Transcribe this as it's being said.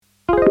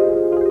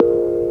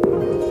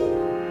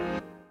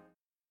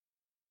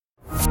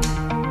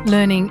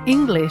Learning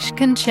English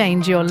can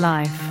change your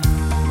life.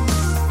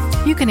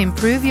 You can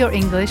improve your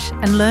English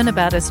and learn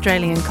about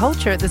Australian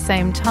culture at the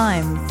same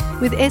time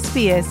with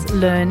SBS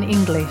Learn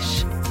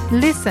English.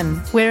 Listen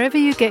wherever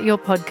you get your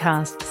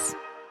podcasts.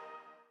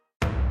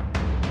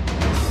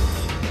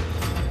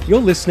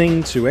 You're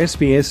listening to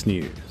SBS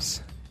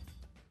News.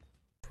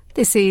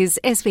 This is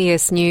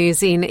SBS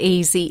News in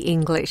Easy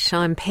English.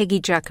 I'm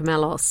Peggy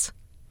Giacomellos.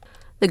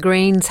 The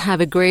Greens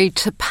have agreed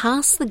to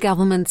pass the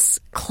government's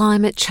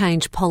climate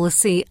change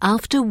policy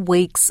after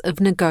weeks of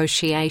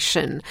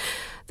negotiation.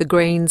 The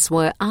Greens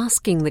were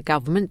asking the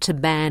government to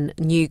ban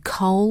new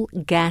coal,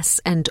 gas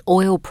and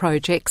oil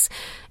projects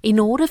in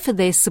order for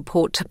their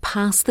support to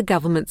pass the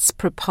government's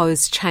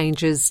proposed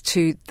changes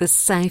to the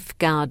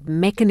safeguard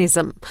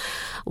mechanism.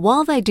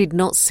 While they did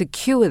not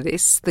secure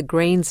this, the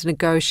Greens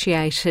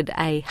negotiated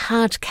a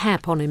hard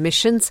cap on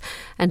emissions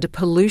and a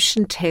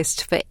pollution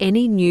test for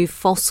any new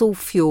fossil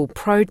fuel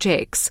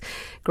projects.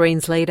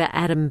 Greens leader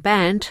Adam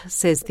Bandt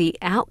says the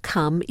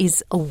outcome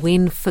is a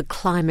win for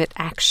climate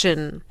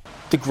action.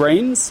 The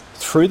Greens,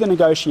 through the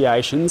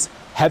negotiations,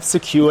 have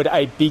secured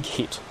a big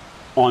hit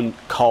on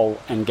coal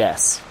and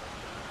gas.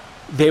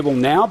 There will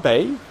now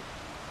be,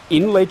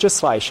 in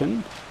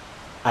legislation,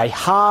 a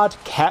hard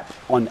cap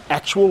on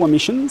actual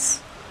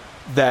emissions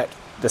that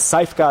the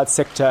safeguard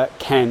sector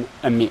can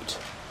emit.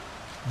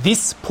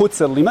 This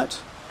puts a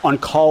limit on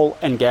coal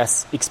and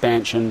gas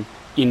expansion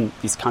in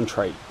this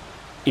country.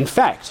 In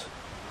fact,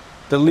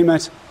 the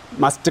limit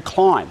must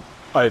decline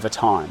over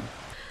time.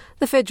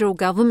 The federal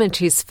government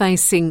is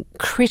facing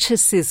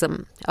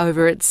criticism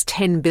over its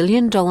 $10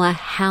 billion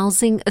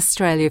Housing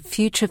Australia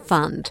Future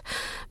Fund.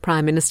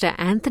 Prime Minister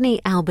Anthony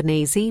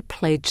Albanese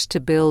pledged to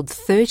build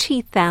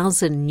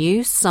 30,000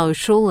 new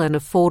social and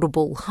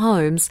affordable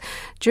homes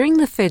during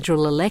the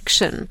federal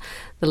election.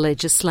 The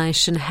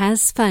legislation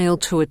has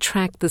failed to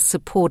attract the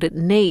support it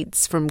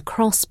needs from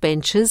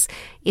crossbenchers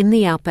in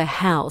the upper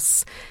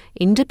house.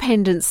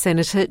 Independent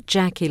Senator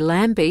Jackie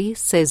Lambie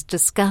says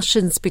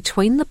discussions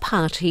between the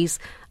parties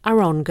are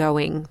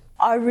ongoing.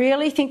 I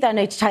really think they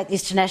need to take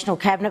this to National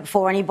Cabinet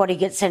before anybody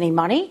gets any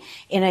money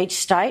in each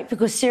state,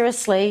 because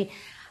seriously,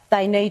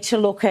 they need to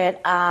look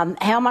at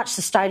how much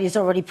the state is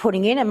already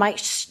putting in and make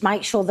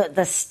sure that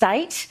the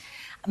state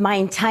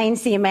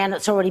maintains the amount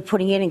it's already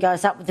putting in and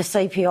goes up with the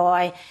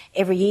CPI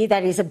every year.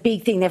 That is a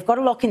big thing. They've got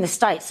to lock in the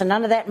states, so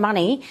none of that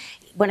money,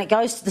 when it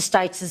goes to the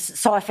states, is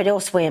siphoned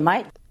elsewhere,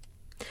 mate.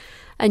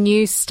 A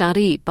new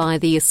study by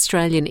the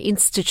Australian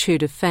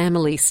Institute of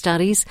Family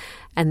Studies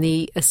and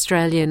the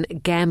Australian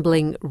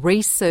Gambling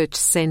Research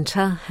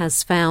Centre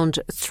has found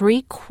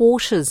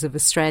 3/4 of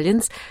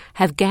Australians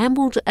have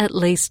gambled at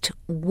least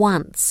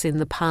once in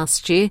the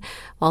past year,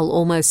 while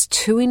almost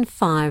 2 in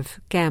 5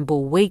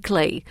 gamble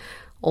weekly.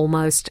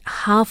 Almost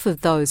half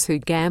of those who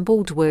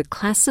gambled were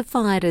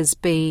classified as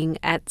being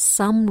at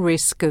some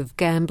risk of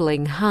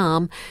gambling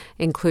harm,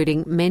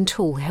 including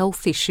mental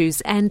health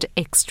issues and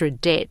extra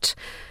debt.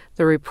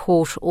 The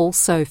report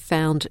also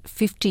found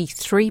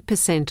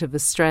 53% of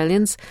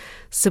Australians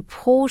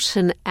support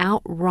an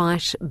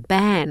outright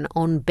ban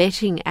on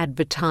betting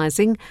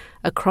advertising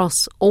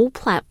across all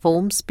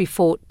platforms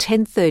before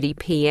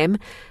 10:30pm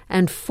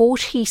and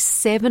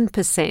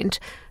 47%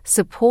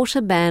 support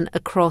a ban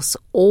across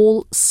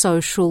all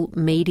social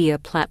media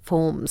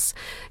platforms.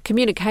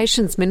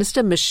 Communications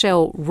Minister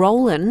Michelle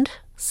Rowland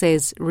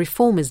says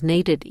reform is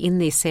needed in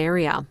this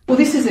area. Well,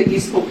 this is a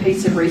useful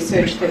piece of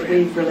research that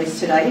we've released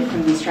today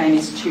from the Australian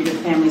Institute of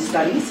Family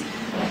Studies.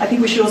 I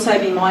think we should also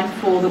be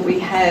mindful that we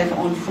have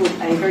on foot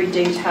a very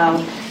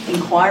detailed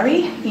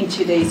inquiry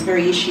into these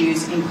very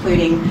issues,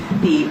 including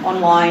the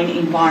online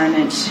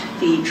environment,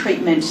 the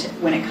treatment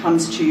when it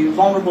comes to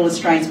vulnerable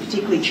Australians,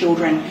 particularly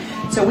children.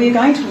 So we're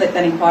going to let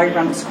that inquiry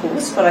run its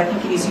course, but I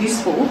think it is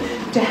useful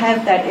to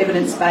have that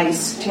evidence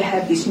base, to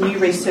have this new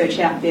research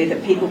out there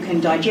that people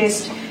can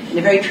digest in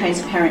a very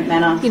transparent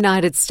manner.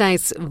 United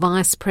States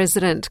Vice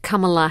President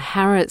Kamala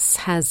Harris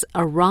has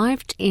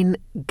arrived in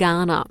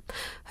Ghana,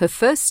 her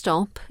first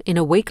stop in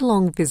a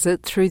week-long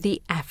visit through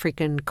the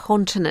African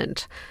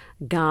continent.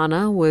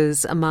 Ghana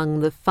was among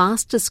the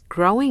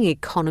fastest-growing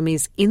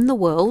economies in the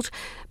world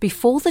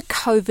before the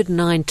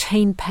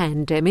COVID-19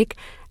 pandemic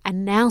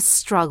and now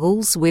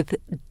struggles with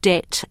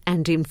debt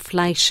and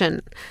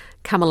inflation.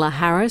 Kamala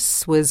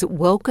Harris was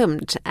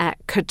welcomed at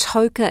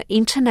Kotoka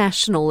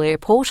International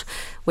Airport,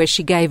 where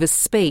she gave a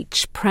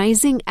speech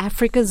praising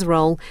Africa's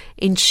role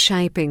in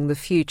shaping the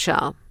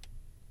future.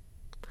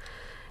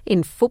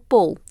 In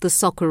football, the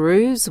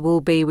Socceroos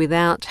will be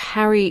without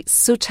Harry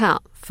Suter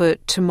for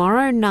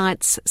tomorrow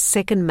night's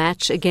second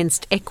match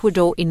against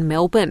Ecuador in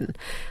Melbourne.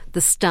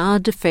 The star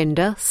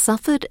defender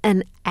suffered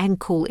an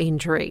ankle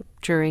injury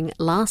during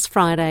last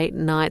Friday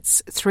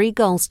night's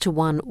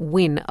 3-1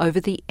 win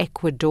over the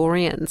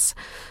Ecuadorians.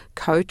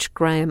 Coach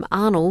Graham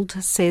Arnold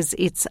says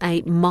it's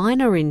a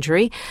minor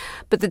injury,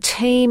 but the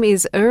team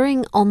is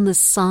erring on the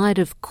side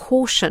of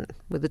caution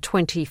with the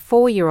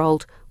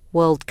 24-year-old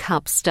World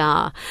Cup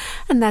star.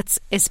 And that's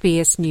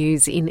SBS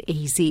News in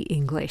Easy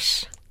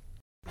English.